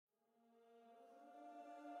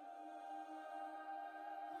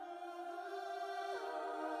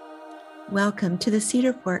Welcome to the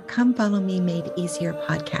Cedar Fort Come Follow Me Made Easier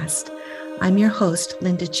podcast. I'm your host,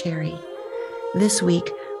 Linda Cherry. This week,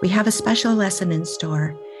 we have a special lesson in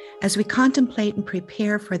store as we contemplate and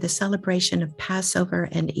prepare for the celebration of Passover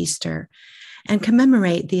and Easter and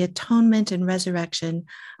commemorate the atonement and resurrection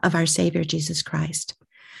of our Savior, Jesus Christ.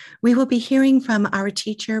 We will be hearing from our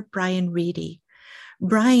teacher, Brian Reedy.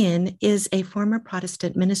 Brian is a former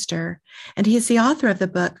Protestant minister, and he is the author of the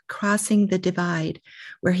book, Crossing the Divide,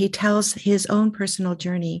 where he tells his own personal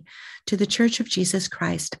journey to the Church of Jesus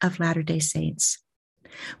Christ of Latter-day Saints.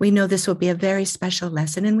 We know this will be a very special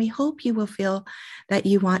lesson, and we hope you will feel that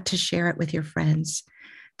you want to share it with your friends.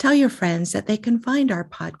 Tell your friends that they can find our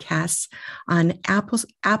podcasts on Apple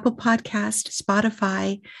Podcast,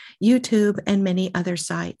 Spotify, YouTube, and many other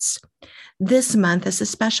sites. This month, as a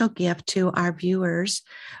special gift to our viewers,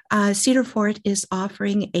 Cedar Fort is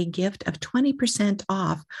offering a gift of 20%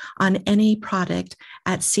 off on any product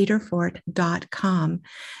at cedarfort.com.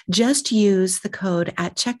 Just use the code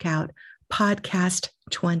at checkout,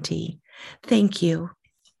 podcast20. Thank you.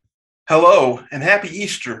 Hello, and happy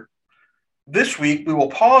Easter. This week, we will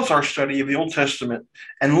pause our study of the Old Testament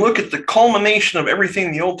and look at the culmination of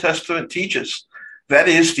everything the Old Testament teaches. That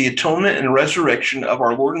is the atonement and resurrection of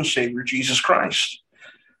our Lord and Savior, Jesus Christ.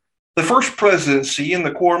 The first presidency and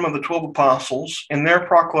the quorum of the 12 apostles, in their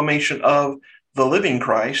proclamation of the living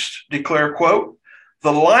Christ, declare, quote,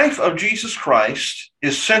 "The life of Jesus Christ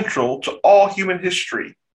is central to all human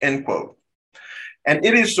history," end quote. And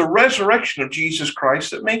it is the resurrection of Jesus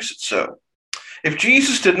Christ that makes it so. If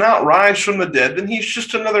Jesus did not rise from the dead, then he's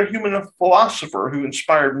just another human philosopher who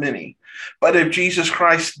inspired many. But if Jesus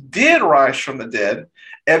Christ did rise from the dead,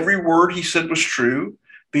 every word he said was true,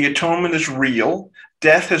 the atonement is real,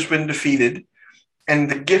 death has been defeated, and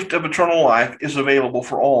the gift of eternal life is available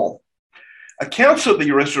for all. Accounts of the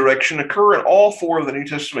resurrection occur in all four of the New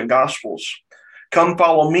Testament Gospels. Come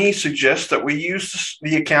Follow Me suggests that we use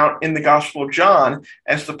the account in the Gospel of John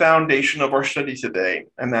as the foundation of our study today,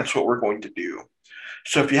 and that's what we're going to do.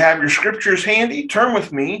 So if you have your scriptures handy, turn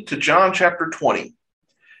with me to John chapter 20.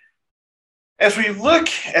 As we look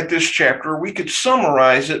at this chapter, we could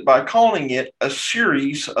summarize it by calling it a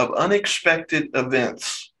series of unexpected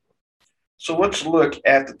events. So let's look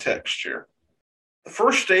at the text here. The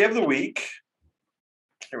first day of the week,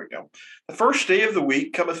 here we go. The first day of the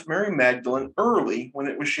week cometh Mary Magdalene early when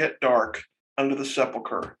it was yet dark unto the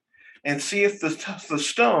sepulchre, and seeth the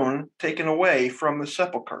stone taken away from the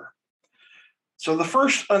sepulchre. So the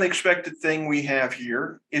first unexpected thing we have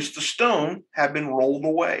here is the stone had been rolled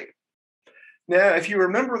away. Now, if you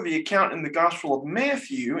remember the account in the Gospel of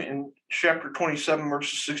Matthew in chapter 27,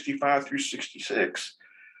 verses 65 through 66,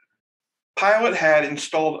 Pilate had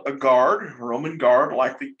installed a Roman guard,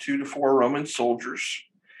 likely 2 to 4 Roman soldiers,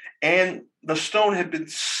 and the stone had been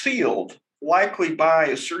sealed, likely by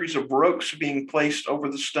a series of ropes being placed over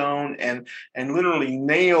the stone and literally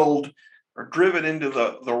nailed or driven into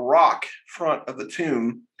the rock front of the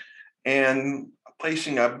tomb and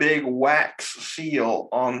placing a big wax seal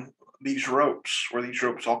on these ropes, where these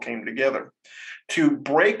ropes all came together. To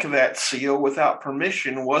break that seal without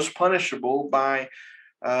permission was punishable by,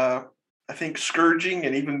 I think, scourging,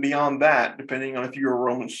 and even beyond that, depending on if you were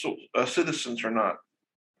Roman citizens or not.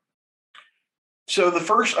 So the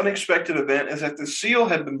first unexpected event is that the seal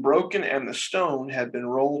had been broken and the stone had been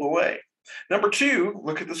rolled away. Number 2,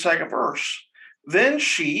 look at the second verse. Then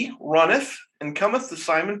she runneth and cometh to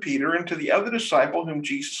Simon Peter and to the other disciple whom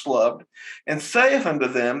Jesus loved, and saith unto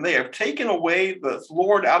them, They have taken away the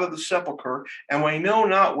Lord out of the sepulchre, and we know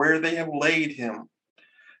not where they have laid him.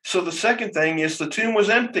 So the second thing is the tomb was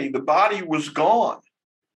empty. The body was gone.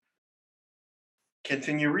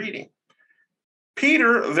 Continue reading.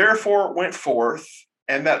 Peter therefore went forth,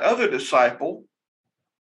 and that other disciple,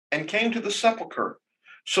 and came to the sepulchre.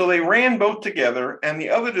 So they ran both together, and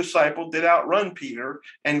the other disciple did outrun Peter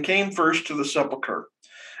and came first to the sepulchre.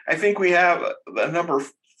 I think we have a number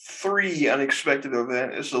 3 unexpected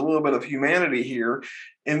event. It's a little bit of humanity here,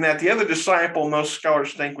 in that the other disciple, most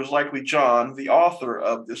scholars think, was likely John, the author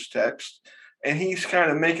of this text, and he's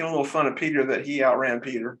kind of making a little fun of Peter that he outran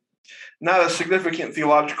Peter. Not a significant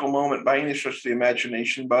theological moment by any stretch of the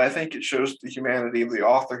imagination, but I think it shows the humanity of the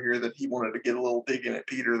author here, that he wanted to get a little dig in at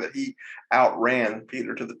Peter, that he outran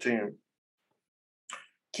Peter to the tomb.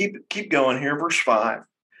 Keep going here, verse 5.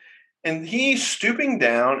 And he, stooping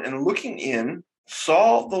down and looking in,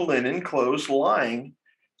 saw the linen clothes lying,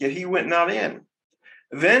 yet he went not in.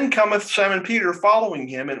 Then cometh Simon Peter following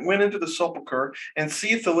him, and went into the sepulchre, and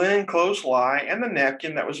seeth the linen clothes lie, and the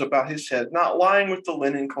napkin that was about his head, not lying with the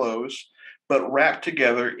linen clothes, but wrapped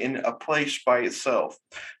together in a place by itself.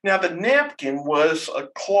 Now, the napkin was a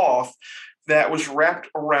cloth that was wrapped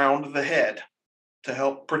around the head to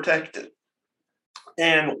help protect it.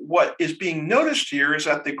 And what is being noticed here is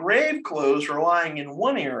that the grave clothes are lying in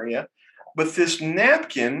one area, but this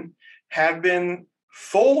napkin had been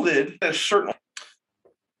folded a certain.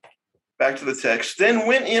 Back to the text. Then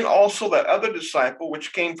went in also that other disciple,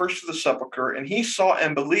 which came first to the sepulchre, and he saw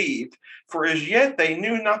and believed, for as yet they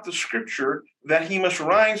knew not the scripture that he must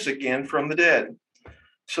rise again from the dead.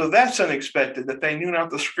 So that's unexpected, that they knew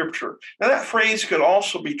not the scripture. Now that phrase could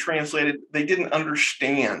also be translated, they didn't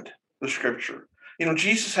understand the scripture.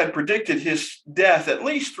 Jesus had predicted his death at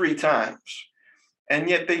least 3 times, and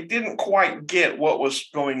yet they didn't quite get what was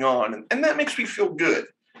going on. And that makes me feel good.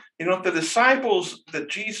 The disciples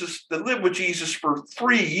that lived with Jesus for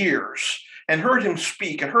 3 years and heard him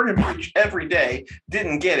speak and heard him preach every day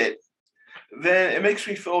didn't get it, then it makes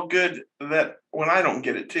me feel good that when I don't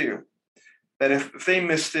get it too, that if they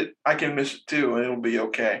missed it, I can miss it too, and it'll be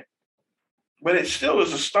okay. But it still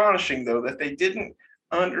is astonishing, though, that they didn't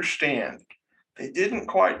understand. They didn't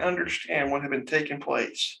quite understand what had been taking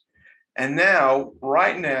place. And now,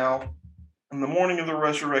 right now, in the morning of the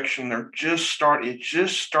resurrection, it's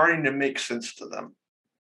just starting to make sense to them.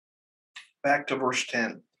 Back to verse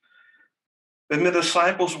 10. Then the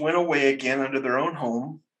disciples went away again unto their own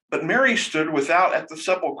home, but Mary stood without at the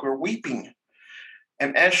sepulchre weeping.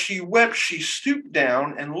 And as she wept, she stooped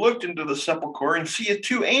down and looked into the sepulchre, and seeth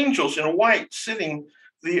 2 angels in white sitting,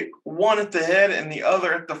 the one at the head and the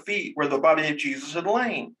other at the feet, where the body of Jesus had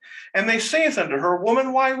lain. And they saith unto her,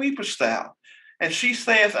 Woman, why weepest thou? And she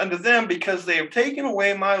saith unto them, Because they have taken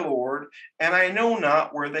away my Lord, and I know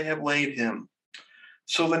not where they have laid him.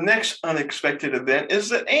 So the next unexpected event is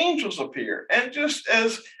that angels appear. And just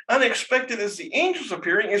as unexpected as the angels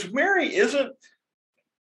appearing is Mary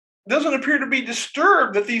doesn't appear to be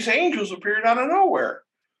disturbed that these angels appeared out of nowhere.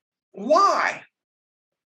 Why?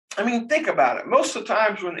 I mean, think about it. Most of the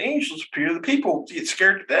times when angels appear, the people get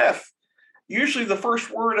scared to death. Usually the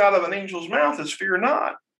first word out of an angel's mouth is fear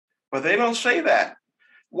not. But they don't say that.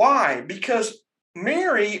 Why? Because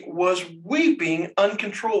Mary was weeping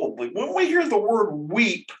uncontrollably. When we hear the word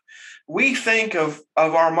weep, we think of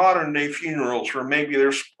our modern day funerals where maybe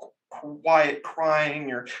there's quiet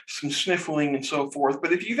crying or some sniffling and so forth.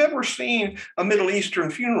 But if you've ever seen a Middle Eastern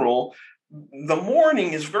funeral, the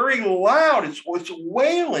mourning is very loud. It's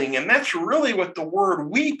wailing. And that's really what the word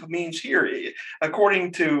weep means here.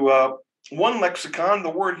 According to one lexicon, the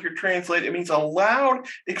word here translated, it means a loud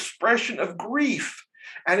expression of grief.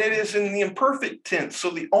 And it is in the imperfect tense.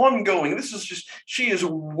 So the ongoing, she is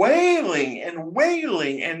wailing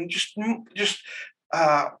and just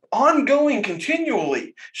ongoing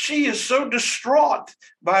continually. She is so distraught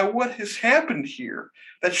by what has happened here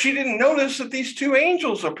that she didn't notice that these 2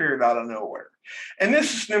 angels appeared out of nowhere. And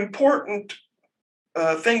this is an important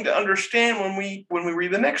thing to understand when we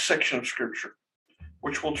read the next section of Scripture,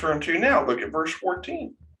 which we'll turn to now. Look at verse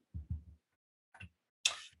 14.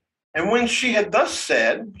 And when she had thus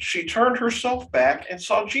said, she turned herself back and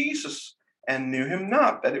saw Jesus, and knew him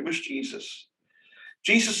not, that it was Jesus.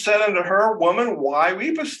 Jesus said unto her, Woman, why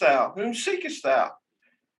weepest thou? Whom seekest thou?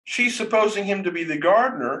 She, supposing him to be the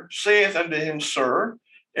gardener, saith unto him, Sir,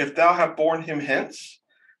 if thou have borne him hence,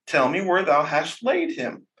 tell me where thou hast laid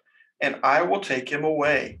him, and I will take him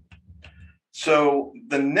away. So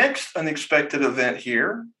the next unexpected event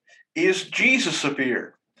here is Jesus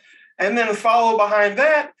appeared. And then follow behind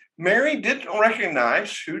that, Mary didn't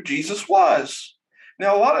recognize who Jesus was.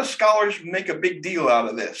 Now, a lot of scholars make a big deal out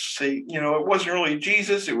of this. Say, it wasn't really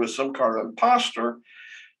Jesus. It was some kind of imposter.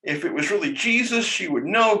 If it was really Jesus, she would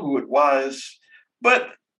know who it was. But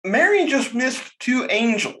Mary just missed 2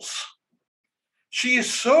 angels. She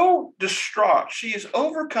is so distraught. She is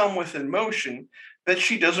overcome with emotion that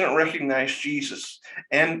she doesn't recognize Jesus.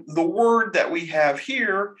 And the word that we have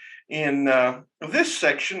here in this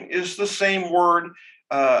section is the same word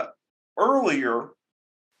earlier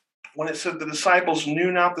when it said the disciples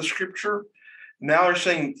knew not the scripture. Now they're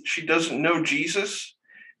saying she doesn't know Jesus.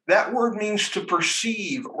 That word means to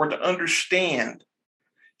perceive or to understand.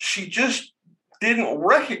 She just didn't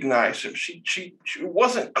recognize him. She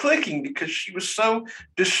wasn't clicking because she was so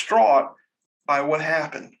distraught by what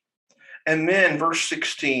happened. And then verse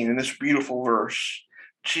 16, in this beautiful verse,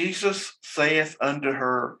 Jesus saith unto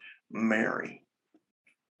her, Mary.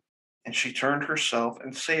 And she turned herself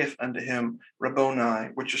and saith unto him, Rabboni,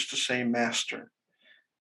 which is to say, Master.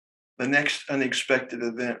 The next unexpected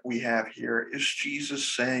event we have here is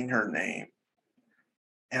Jesus saying her name.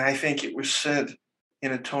 And I think it was said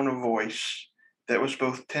in a tone of voice that was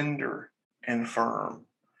both tender and firm,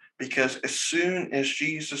 because as soon as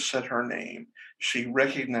Jesus said her name, she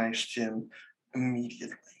recognized him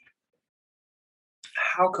immediately.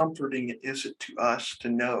 How comforting is it to us to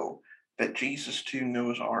know that Jesus too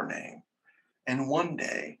knows our name? And one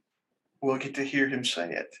day we'll get to hear him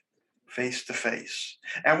say it face to face.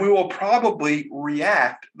 And we will probably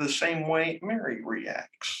react the same way Mary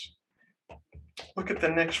reacts. Look at the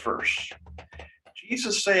next verse.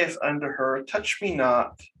 Jesus saith unto her, Touch me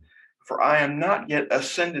not, for I am not yet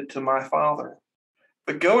ascended to my Father.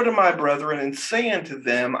 But go to my brethren and say unto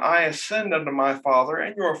them, I ascend unto my Father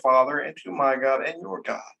and your Father, and to my God and your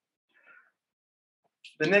God.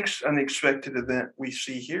 The next unexpected event we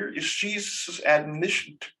see here is Jesus'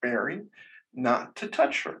 admonition to Mary not to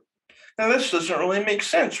touch her. Now, this doesn't really make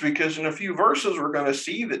sense because in a few verses, we're going to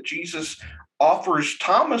see that Jesus offers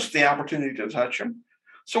Thomas the opportunity to touch him.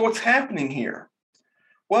 So what's happening here?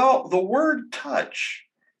 Well, the word touch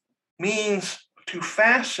means to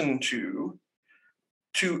fasten to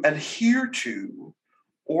adhere to,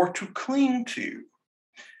 or to cling to.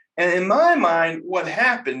 And in my mind, what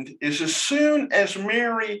happened is as soon as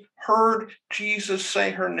Mary heard Jesus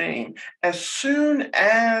say her name, as soon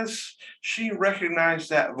as she recognized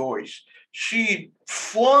that voice, she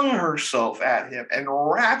flung herself at him and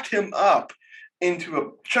wrapped him up into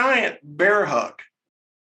a giant bear hug.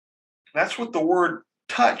 That's what the word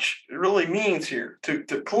touch really means here, to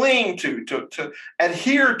cling to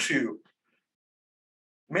adhere to.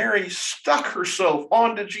 Mary stuck herself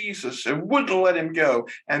onto Jesus and wouldn't let him go.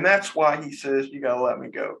 And that's why he says, you got to let me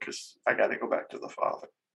go because I got to go back to the Father.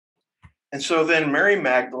 And so then Mary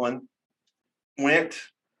Magdalene went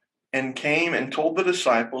and came and told the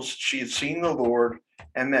disciples she had seen the Lord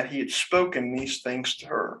and that he had spoken these things to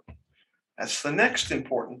her. That's the next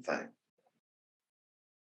important thing.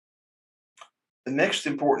 The next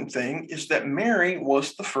important thing is that Mary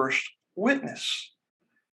was the first witness.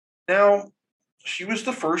 Now, she was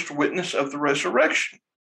the first witness of the resurrection.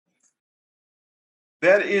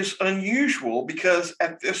 That is unusual because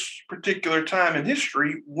at this particular time in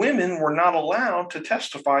history, women were not allowed to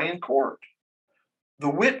testify in court. The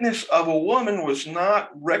witness of a woman was not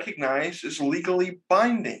recognized as legally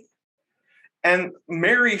binding. And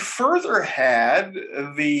Mary further had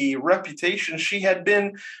the reputation she had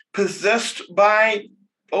been possessed by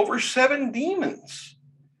over 7 demons.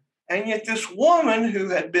 And yet this woman who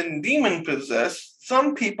had been demon-possessed,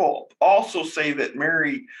 some people also say that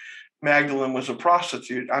Mary Magdalene was a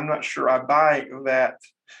prostitute. I'm not sure I buy that.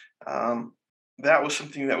 That was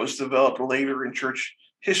something that was developed later in church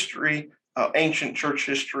history, ancient church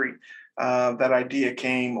history. That idea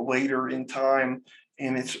came later in time,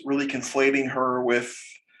 and it's really conflating her with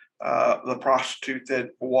the prostitute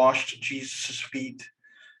that washed Jesus' feet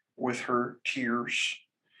with her tears.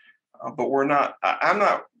 But I'm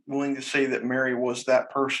not willing to say that Mary was that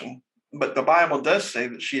person, but the Bible does say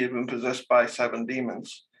that she had been possessed by 7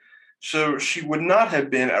 demons. So she would not have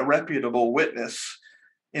been a reputable witness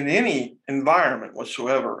in any environment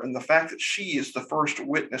whatsoever. And the fact that she is the first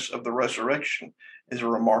witness of the resurrection is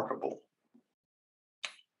remarkable.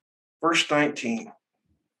 Verse 19,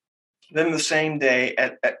 then the same day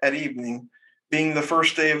at evening, being the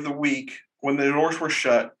first day of the week, when the doors were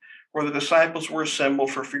shut, where the disciples were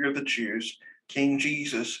assembled for fear of the Jews, came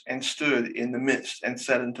Jesus and stood in the midst and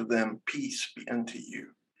said unto them, Peace be unto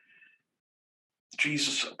you.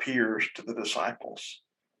 Jesus appears to the disciples.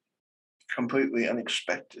 Completely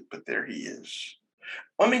unexpected, but there he is.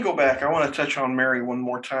 Let me go back. I want to touch on Mary one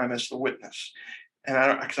more time as the witness.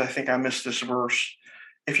 And because I think I missed this verse.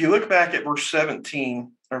 If you look back at verse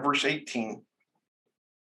 17 or verse 18,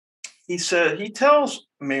 he tells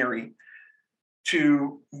Mary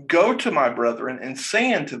to go to my brethren and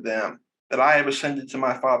say unto them that I have ascended to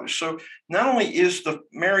my Father. So not only is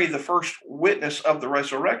Mary the first witness of the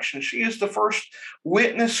resurrection, she is the first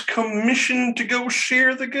witness commissioned to go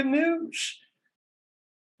share the good news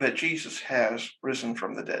that Jesus has risen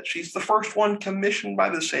from the dead. She's the first one commissioned by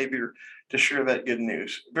the Savior to share that good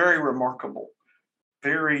news. Very remarkable,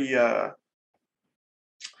 very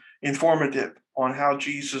informative on how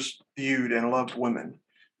Jesus viewed and loved women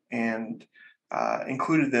and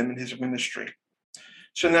included them in his ministry.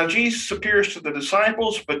 So now Jesus appears to the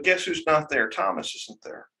disciples, but guess who's not there? Thomas isn't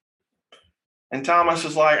there. And Thomas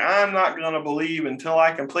is like, I'm not going to believe until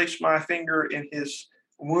I can place my finger in his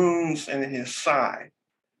wounds and in his side.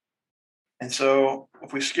 And so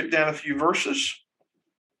if we skip down a few verses,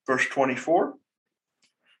 verse 24,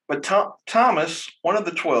 but Thomas, one of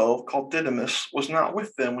the 12, called Didymus, was not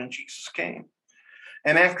with them when Jesus came.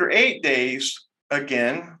 And after 8 days,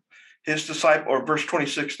 again, his disciple, or verse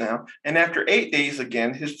 26 now, and after 8 days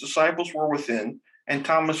again, his disciples were within, and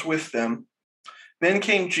Thomas with them. Then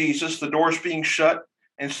came Jesus, the doors being shut,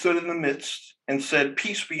 and stood in the midst, and said,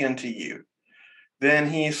 Peace be unto you.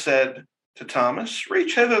 Then he said to Thomas,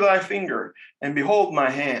 Reach hither thy finger, and behold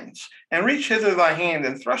my hands, and reach hither thy hand,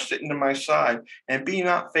 and thrust it into my side, and be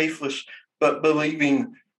not faithless, but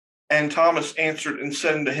believing. And Thomas answered and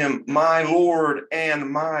said unto him, My Lord and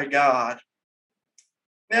my God.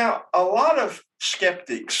 Now, a lot of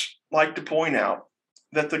skeptics like to point out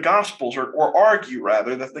that the Gospels, or argue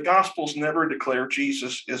rather, that the Gospels never declare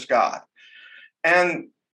Jesus is God. And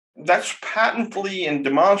that's patently and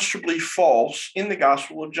demonstrably false in the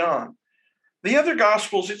Gospel of John. The other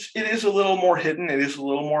Gospels, it is a little more hidden, it is a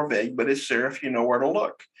little more vague, but it's there if you know where to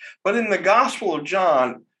look. But in the Gospel of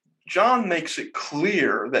John, John makes it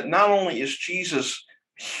clear that not only is Jesus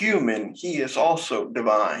human, he is also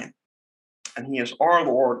divine. And he is our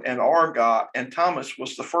Lord and our God. And Thomas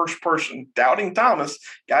was the first person, doubting Thomas.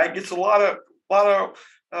 Guy gets a lot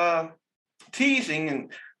of teasing,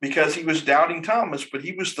 and because he was doubting Thomas, but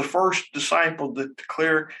he was the first disciple to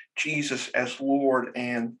declare Jesus as Lord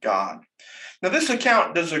and God. Now, this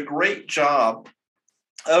account does a great job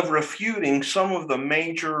of refuting some of the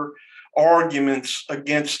major arguments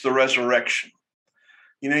against the resurrection.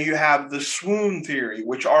 You know, you have the swoon theory,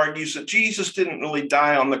 which argues that Jesus didn't really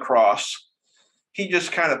die on the cross. He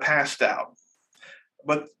just kind of passed out.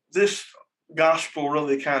 But this gospel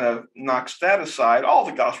really kind of knocks that aside. All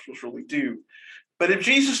the gospels really do. But if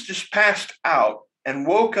Jesus just passed out and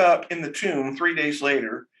woke up in the tomb 3 days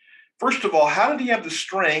later, first of all, how did he have the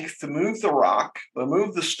strength to move the rock, to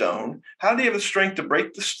move the stone? How did he have the strength to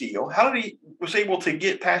break the steel? How did he was able to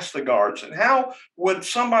get past the guards? And how would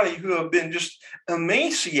somebody who have been just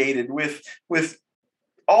emaciated with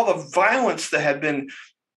all the violence that had been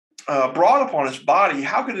brought upon his body,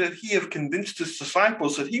 how could he have convinced his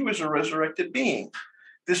disciples that he was a resurrected being?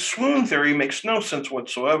 This swoon theory makes no sense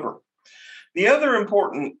whatsoever. The other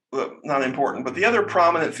the other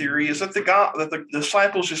prominent theory is that the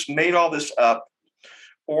disciples just made all this up,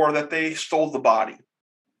 or that they stole the body.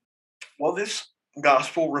 Well, this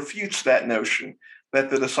gospel refutes that notion that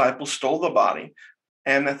the disciples stole the body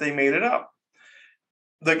and that they made it up.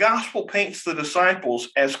 The gospel paints the disciples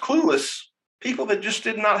as clueless, people that just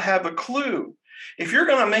did not have a clue. If you're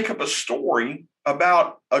going to make up a story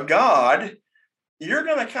about a God, you're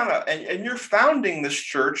going to kind of, and you're founding this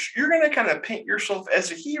church, you're going to kind of paint yourself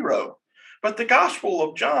as a hero. But the Gospel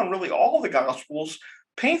of John, really all the Gospels,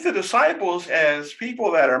 paint the disciples as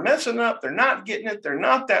people that are messing up. They're not getting it. They're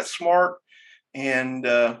not that smart. And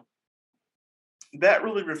that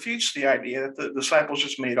really refutes the idea that the disciples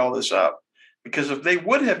just made all this up. Because if they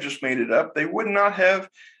would have just made it up, they would not have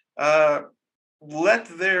let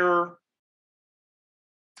their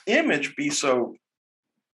image be so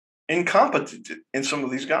incompetent in some of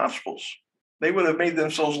these gospels. They would have made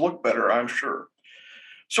themselves look better, I'm sure.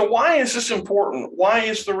 So why is this important? Why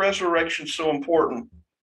is the resurrection so important?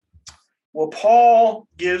 Well, Paul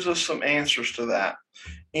gives us some answers to that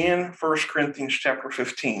in 1 Corinthians chapter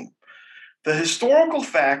 15. The historical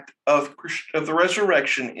fact of the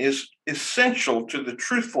resurrection is essential to the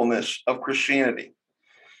truthfulness of Christianity.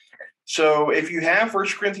 So if you have 1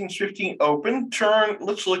 Corinthians 15 open,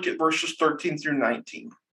 let's look at verses 13 through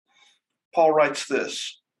 19. Paul writes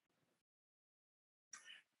this: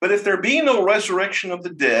 But if there be no resurrection of the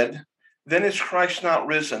dead, then is Christ not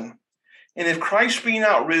risen. And if Christ be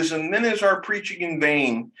not risen, then is our preaching in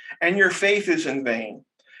vain, and your faith is in vain.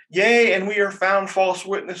 Yea, and we are found false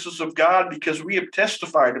witnesses of God, because we have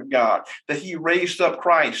testified of God that he raised up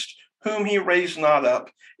Christ, whom he raised not up,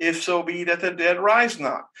 if so be that the dead rise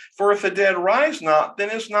not. For if the dead rise not, then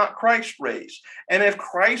is not Christ raised. And if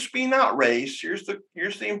Christ be not raised, here's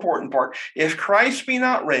the important part. If Christ be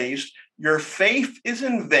not raised, your faith is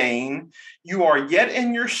in vain. You are yet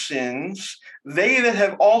in your sins. They that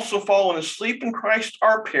have also fallen asleep in Christ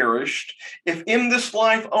are perished. If in this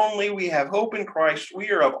life only we have hope in Christ, we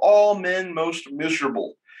are of all men most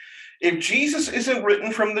miserable. If Jesus isn't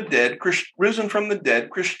risen from the dead,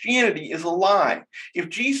 Christianity is a lie. If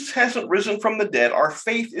Jesus hasn't risen from the dead, our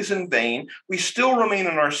faith is in vain. We still remain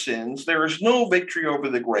in our sins. There is no victory over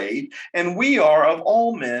the grave, and we are of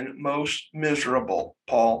all men most miserable,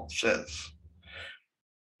 Paul says.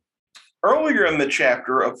 Earlier in the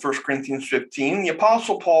chapter of 1 Corinthians 15, the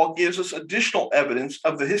Apostle Paul gives us additional evidence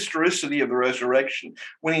of the historicity of the resurrection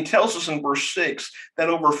when he tells us in verse 6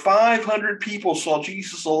 that over 500 people saw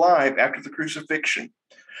Jesus alive after the crucifixion.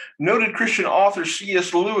 Noted Christian author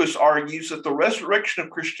C.S. Lewis argues that the resurrection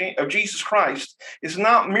of Jesus Christ is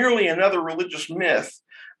not merely another religious myth,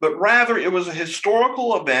 but rather it was a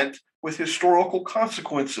historical event with historical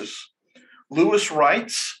consequences. Lewis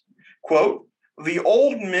writes, quote, The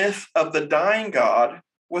old myth of the dying God,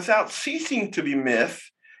 without ceasing to be myth,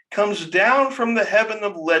 comes down from the heaven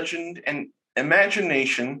of legend and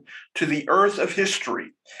imagination to the earth of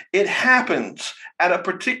history. It happens at a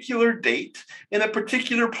particular date, in a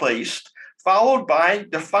particular place, followed by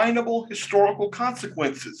definable historical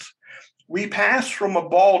consequences. We pass from a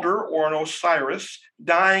Balder or an Osiris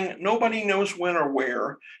dying nobody knows when or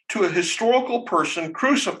where to a historical person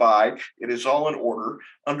crucified, it is all in order,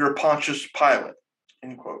 under Pontius Pilate,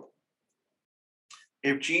 end quote.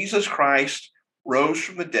 If Jesus Christ rose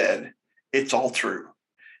from the dead, it's all true.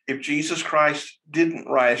 If Jesus Christ didn't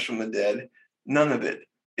rise from the dead, none of it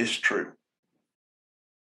is true.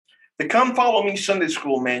 The Come Follow Me Sunday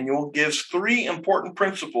School Manual gives 3 important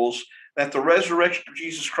principles that the resurrection of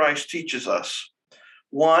Jesus Christ teaches us.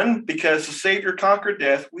 1, because the Savior conquered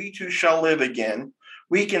death, we too shall live again.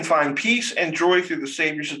 We can find peace and joy through the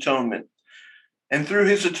Savior's atonement. And through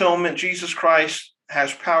his atonement, Jesus Christ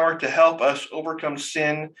has power to help us overcome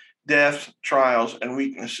sin, death, trials, and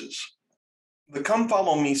weaknesses. The Come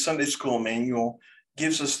Follow Me Sunday School Manual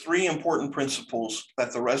gives us 3 important principles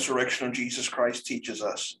that the resurrection of Jesus Christ teaches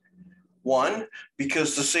us. 1,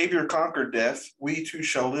 because the Savior conquered death, we too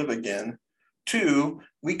shall live again. 2,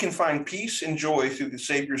 we can find peace and joy through the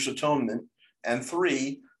Savior's atonement. And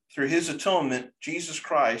 3, through his atonement, Jesus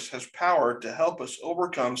Christ has power to help us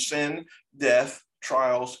overcome sin, death,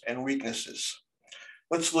 trials, and weaknesses.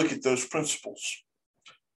 Let's look at those principles.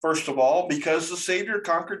 First of all, because the Savior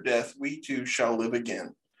conquered death, we too shall live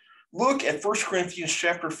again. Look at 1 Corinthians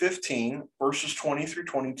chapter 15, verses 20 through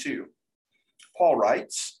 22. Paul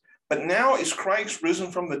writes, "But now is Christ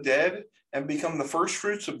risen from the dead and become the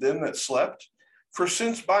firstfruits of them that slept? For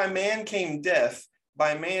since by man came death,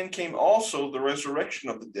 by man came also the resurrection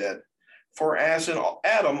of the dead. For as in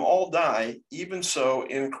Adam all die, even so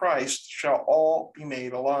in Christ shall all be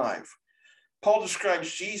made alive." Paul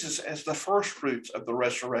describes Jesus as the firstfruits of the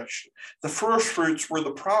resurrection. The firstfruits were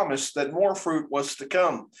the promise that more fruit was to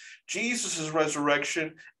come. Jesus'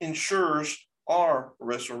 resurrection ensures our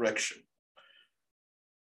resurrection.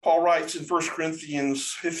 Paul writes in 1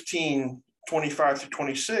 Corinthians 15, 25 to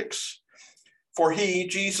 26, "For he,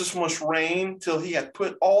 Jesus, must reign till he hath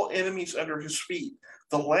put all enemies under his feet.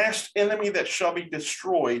 The last enemy that shall be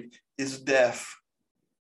destroyed is death."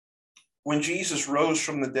 When Jesus rose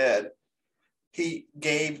from the dead, he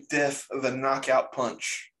gave death the knockout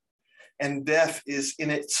punch. And death is in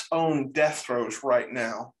its own death throes right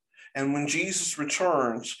now. And when Jesus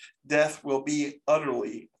returns, death will be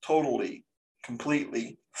utterly, totally,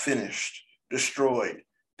 completely finished, destroyed,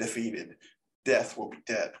 defeated. Death will be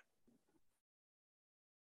dead.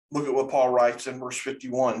 Look at what Paul writes in verse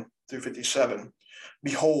 51 through 57.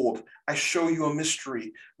 "Behold, I show you a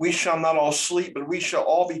mystery. We shall not all sleep, but we shall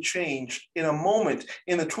all be changed in a moment,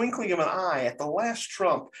 in the twinkling of an eye, at the last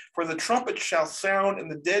trump. For the trumpet shall sound, and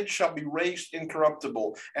the dead shall be raised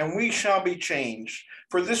incorruptible, and we shall be changed.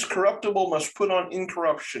 For this corruptible must put on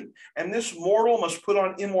incorruption, and this mortal must put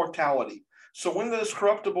on immortality. So when this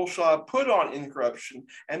corruptible shall have put on incorruption,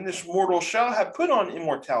 and this mortal shall have put on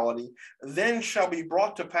immortality, then shall be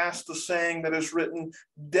brought to pass the saying that is written,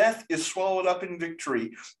 Death is swallowed up in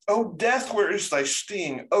victory. O death, where is thy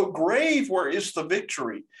sting? O grave, where is the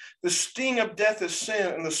victory? The sting of death is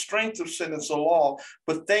sin, and the strength of sin is the law.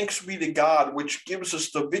 But thanks be to God, which gives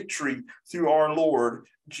us the victory through our Lord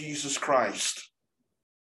Jesus Christ."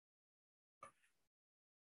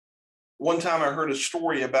 One time I heard a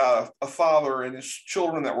story about a father and his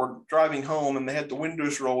children that were driving home, and they had the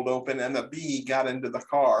windows rolled open, and a bee got into the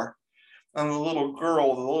car. And the little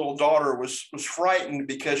girl, the little daughter, was frightened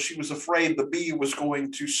because she was afraid the bee was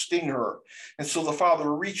going to sting her. And so the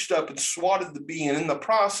father reached up and swatted the bee, and in the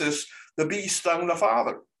process, the bee stung the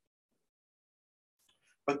father.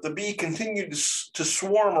 But the bee continued to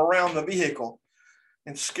swarm around the vehicle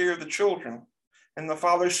and scare the children. And the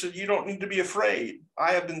father said, "You don't need to be afraid.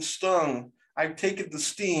 I have been stung. I've taken the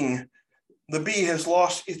sting. The bee has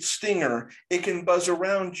lost its stinger. It can buzz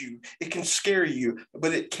around you. It can scare you,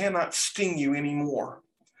 but it cannot sting you anymore."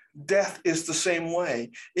 Death is the same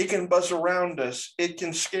way. It can buzz around us. It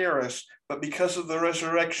can scare us, but because of the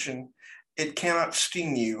resurrection, it cannot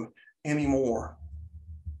sting you anymore.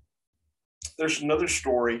 There's another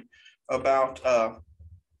story about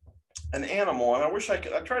an animal, and I wish I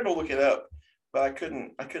tried to look it up, but I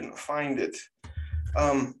couldn't find it.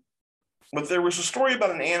 But there was a story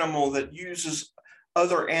about an animal that uses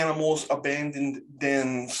other animals' abandoned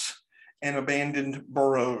dens and abandoned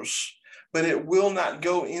burrows, but it will not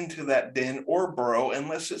go into that den or burrow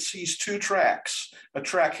unless it sees two tracks, a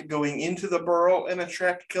track going into the burrow and a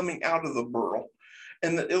track coming out of the burrow.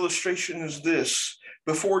 And the illustration is this: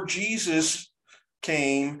 before Jesus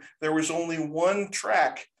came, there was only one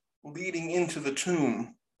track leading into the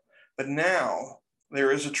tomb. But now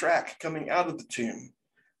there is a track coming out of the tomb.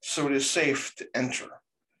 So it is safe to enter.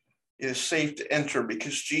 It is safe to enter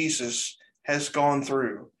because Jesus has gone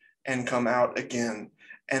through and come out again.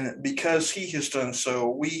 And because he has done so,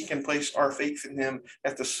 we can place our faith in him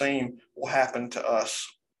that the same will happen to us.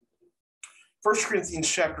 1 Corinthians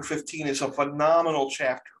chapter 15 is a phenomenal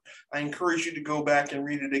chapter. I encourage you to go back and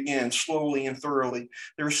read it again slowly and thoroughly.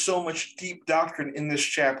 There is so much deep doctrine in this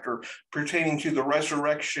chapter pertaining to the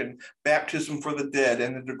resurrection, baptism for the dead,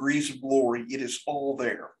 and the degrees of glory. It is all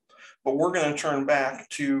there. But we're going to turn back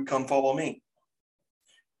to Come Follow Me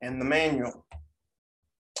and the manual.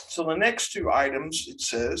 So the next two items, it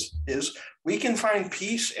says, is we can find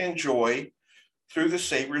peace and joy through the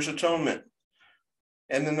Savior's atonement.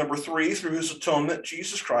 And then number 3, through his atonement,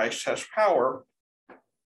 Jesus Christ has power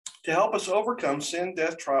to help us overcome sin,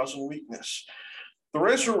 death, trials, and weakness. The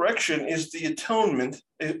resurrection is the atonement,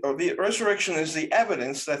 or the resurrection is the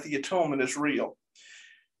evidence that the atonement is real.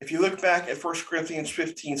 If you look back at 1 Corinthians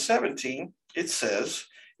 15:17, it says,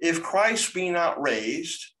 if Christ be not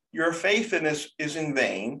raised, your faith in us is in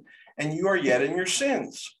vain, and you are yet in your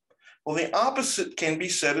sins. Well, the opposite can be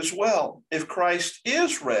said as well. If Christ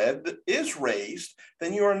is raised,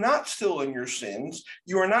 then you are not still in your sins.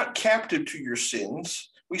 You are not captive to your sins.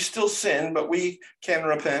 We still sin, but we can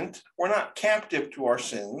repent. We're not captive to our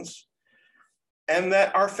sins. And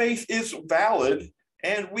that our faith is valid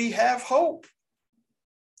and we have hope.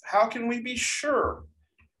 How can we be sure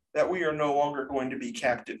that we are no longer going to be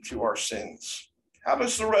captive to our sins? How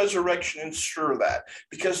does the resurrection ensure that?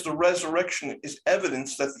 Because the resurrection is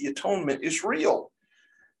evidence that the atonement is real.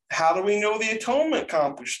 How do we know the atonement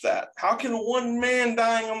accomplished that? How can one man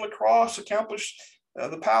dying on the cross accomplish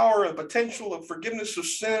the power and potential of forgiveness of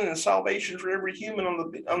sin and salvation for every human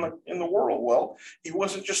in the world? Well, he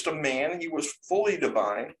wasn't just a man, he was fully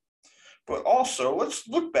divine. But also, let's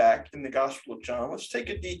look back in the Gospel of John. Let's take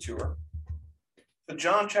a detour to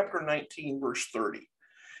John chapter 19, verse 30.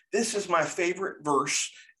 This is my favorite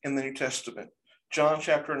verse in the New Testament. John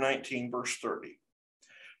chapter 19, verse 30.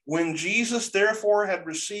 When Jesus therefore had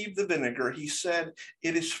received the vinegar, he said,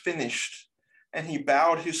 it is finished. And he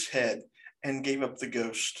bowed his head and gave up the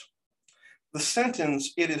ghost. The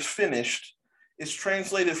sentence, it is finished, is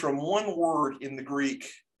translated from one word in the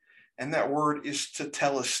Greek, and that word is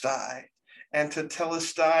tetelestai. And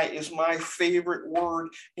tetelestai is my favorite word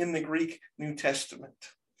in the Greek New Testament.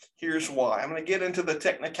 Here's why. I'm going to get into the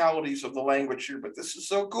technicalities of the language here, but this is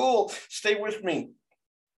so cool. Stay with me.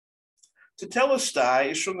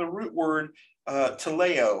 Tetelestai is from the root word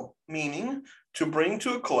teleo, meaning to bring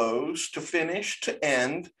to a close, to finish, to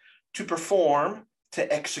end, to perform,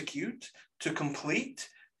 to execute, to complete,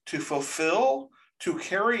 to fulfill, to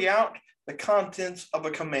carry out the contents of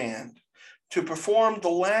a command, to perform the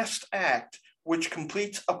last act which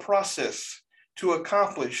completes a process, to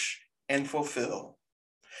accomplish and fulfill.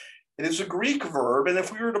 It is a Greek verb, and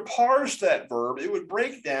if we were to parse that verb, it would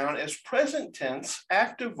break down as present tense,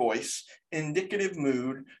 active voice, indicative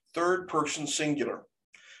mood, third person singular.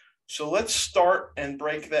 So let's start and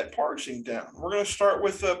break that parsing down. We're going to start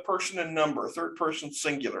with the person and number, third person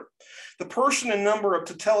singular. The person and number of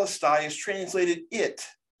tetelestai is translated it.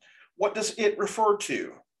 What does it refer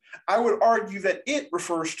to? I would argue that it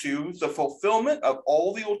refers to the fulfillment of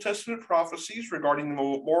all the Old Testament prophecies regarding the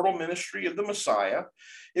mortal ministry of the Messiah.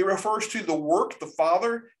 It refers to the work the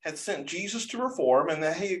Father had sent Jesus to perform and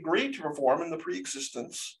that he agreed to perform in the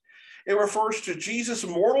pre-existence. It refers to Jesus'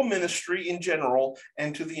 mortal ministry in general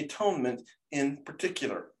and to the atonement in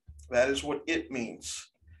particular. That is what it means.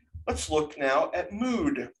 Let's look now at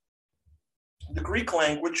mood. The Greek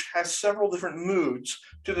language has several different moods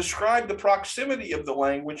to describe the proximity of the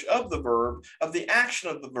language of the verb, of the action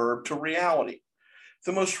of the verb to reality.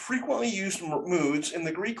 The most frequently used moods in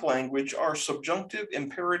the Greek language are subjunctive,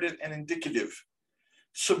 imperative, and indicative.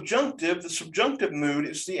 Subjunctive, the subjunctive mood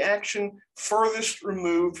is the action furthest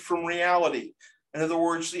removed from reality. In other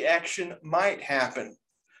words, the action might happen.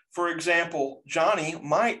 For example, Johnny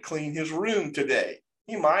might clean his room today.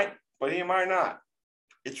 He might, but he might not.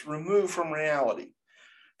 It's removed from reality.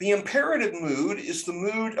 The imperative mood is the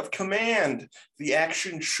mood of command. The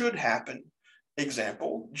action should happen.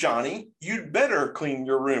 Example, Johnny, you'd better clean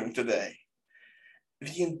your room today.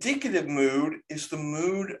 The indicative mood is the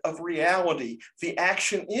mood of reality. The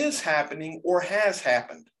action is happening or has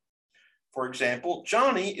happened. For example,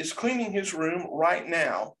 Johnny is cleaning his room right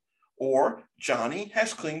now, or Johnny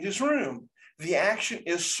has cleaned his room. The action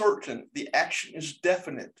is certain. The action is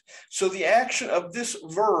definite. So the action of this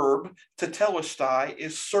verb, tetelestai,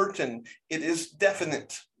 is certain. It is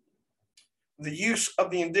definite. The use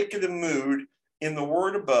of the indicative mood in the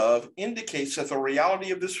word above indicates that the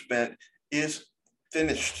reality of this event is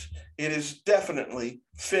finished. It is definitely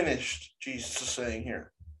finished, Jesus is saying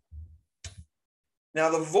here. Now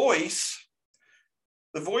the voice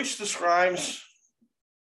describes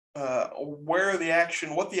what the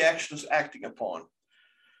action is acting upon.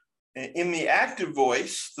 In the active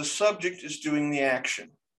voice, the subject is doing the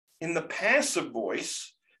action. In the passive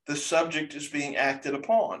voice, the subject is being acted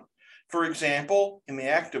upon. For example, in the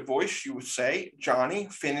active voice, you would say, Johnny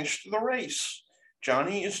finished the race.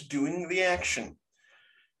 Johnny is doing the action.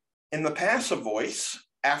 In the passive voice,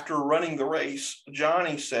 after running the race,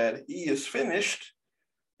 Johnny said, he is finished.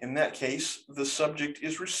 In that case, the subject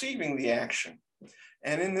is receiving the action.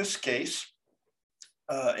 And in this case,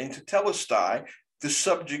 in tetelestai, the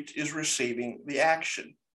subject is receiving the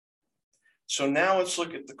action. So now let's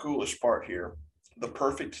look at the coolest part here, the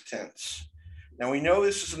perfect tense. Now we know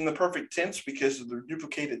this is in the perfect tense because of the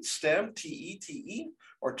duplicated stem, te,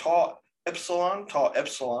 or ta epsilon.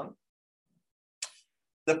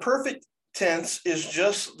 The perfect tense is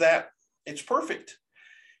just that it's perfect.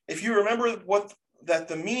 If you remember that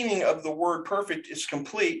the meaning of the word perfect is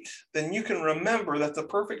complete, then you can remember that the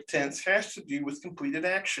perfect tense has to do with completed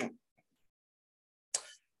action.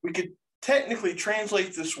 We could technically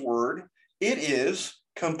translate this word, it is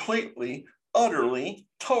completely, utterly,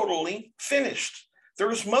 totally finished. There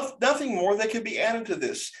is nothing more that can be added to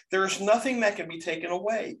this. There is nothing that can be taken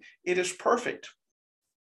away. It is perfect.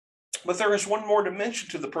 But there is one more dimension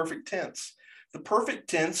to the perfect tense. The perfect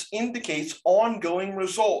tense indicates ongoing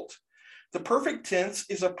result. The perfect tense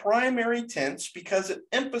is a primary tense because it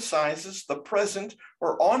emphasizes the present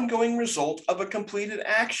or ongoing result of a completed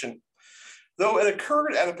action. Though it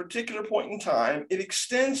occurred at a particular point in time, it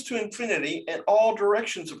extends to infinity in all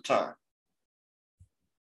directions of time.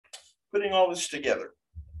 Putting all this together,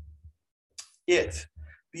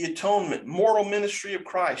 the atonement, moral ministry of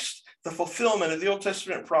Christ, the fulfillment of the Old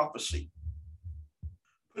Testament prophecy.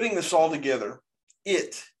 Putting this all together,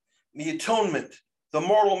 the atonement, the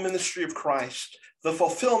moral ministry of Christ, the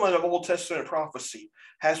fulfillment of Old Testament prophecy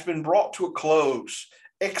has been brought to a close,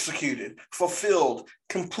 executed, fulfilled,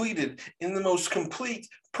 completed in the most complete,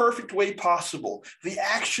 perfect way possible. The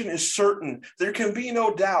action is certain. There can be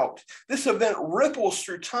no doubt. This event ripples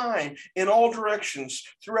through time in all directions,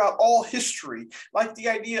 throughout all history, like the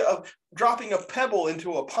idea of dropping a pebble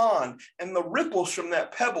into a pond and the ripples from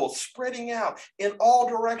that pebble spreading out in all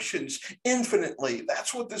directions infinitely.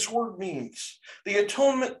 That's what this word means. The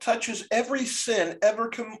atonement touches every sin ever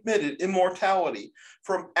committed in mortality,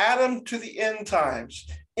 from Adam to the end times.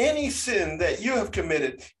 Any sin that you have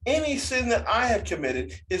committed, any sin that I have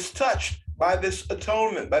committed is touched by this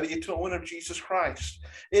atonement, by the atonement of Jesus Christ.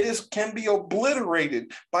 It can be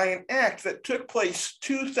obliterated by an act that took place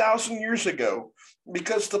 2,000 years ago,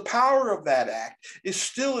 because the power of that act is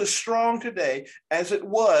still as strong today as it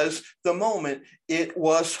was the moment it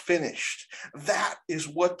was finished. That is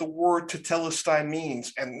what the word tetelestai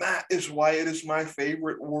means, and that is why it is my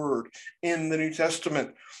favorite word in the New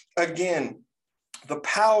Testament. Again, the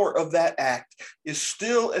power of that act is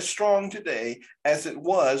still as strong today as it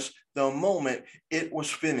was the moment it was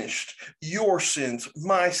finished. Your sins,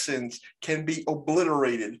 my sins, can be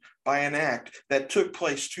obliterated by an act that took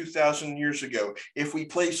place 2,000 years ago if we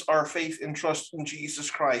place our faith and trust in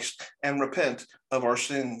Jesus Christ and repent of our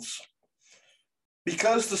sins.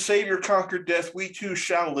 Because the Savior conquered death, we too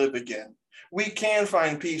shall live again. We can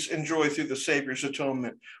find peace and joy through the Savior's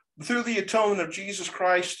atonement. Through the atonement of Jesus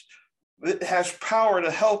Christ, it has power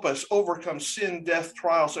to help us overcome sin, death,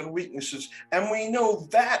 trials, and weaknesses. And we know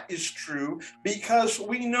that is true because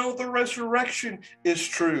we know the resurrection is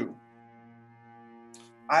true.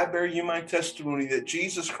 I bear you my testimony that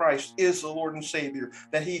Jesus Christ is the Lord and Savior,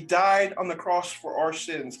 that he died on the cross for our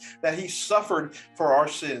sins, that he suffered for our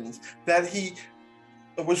sins, that he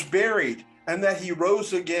was buried, and that he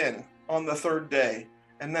rose again on the third day,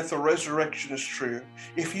 and that the resurrection is true.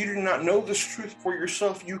 If you do not know this truth for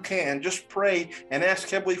yourself, you can. Just pray and ask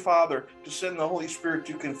Heavenly Father to send the Holy Spirit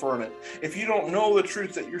to confirm it. If you don't know the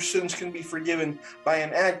truth that your sins can be forgiven by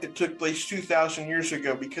an act that took place 2,000 years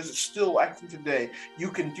ago because it's still acting today,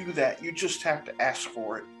 you can do that. You just have to ask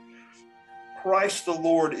for it. Christ the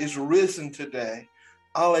Lord is risen today.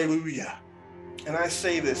 Alleluia. And I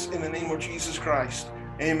say this in the name of Jesus Christ.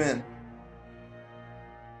 Amen.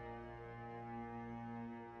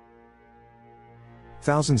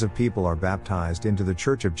 Thousands of people are baptized into the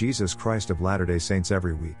Church of Jesus Christ of Latter-day Saints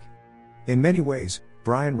every week. In many ways,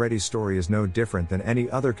 Brian Reddy's story is no different than any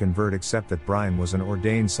other convert except that Brian was an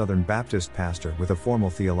ordained Southern Baptist pastor with a formal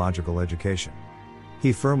theological education.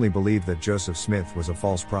 He firmly believed that Joseph Smith was a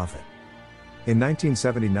false prophet. In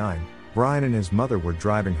 1979, Brian and his mother were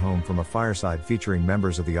driving home from a fireside featuring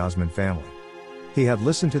members of the Osmond family. He had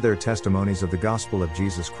listened to their testimonies of the gospel of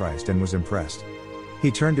Jesus Christ and was impressed.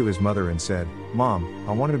 He turned to his mother and said, "Mom,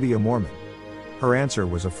 I want to be a Mormon." Her answer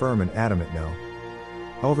was a firm and adamant no.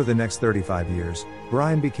 Over the next 35 years,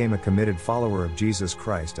 Brian became a committed follower of Jesus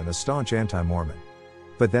Christ and a staunch anti-Mormon.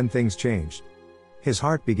 But then things changed. His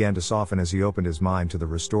heart began to soften as he opened his mind to the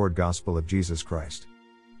restored gospel of Jesus Christ.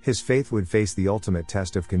 His faith would face the ultimate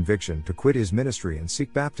test of conviction to quit his ministry and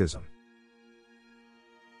seek baptism.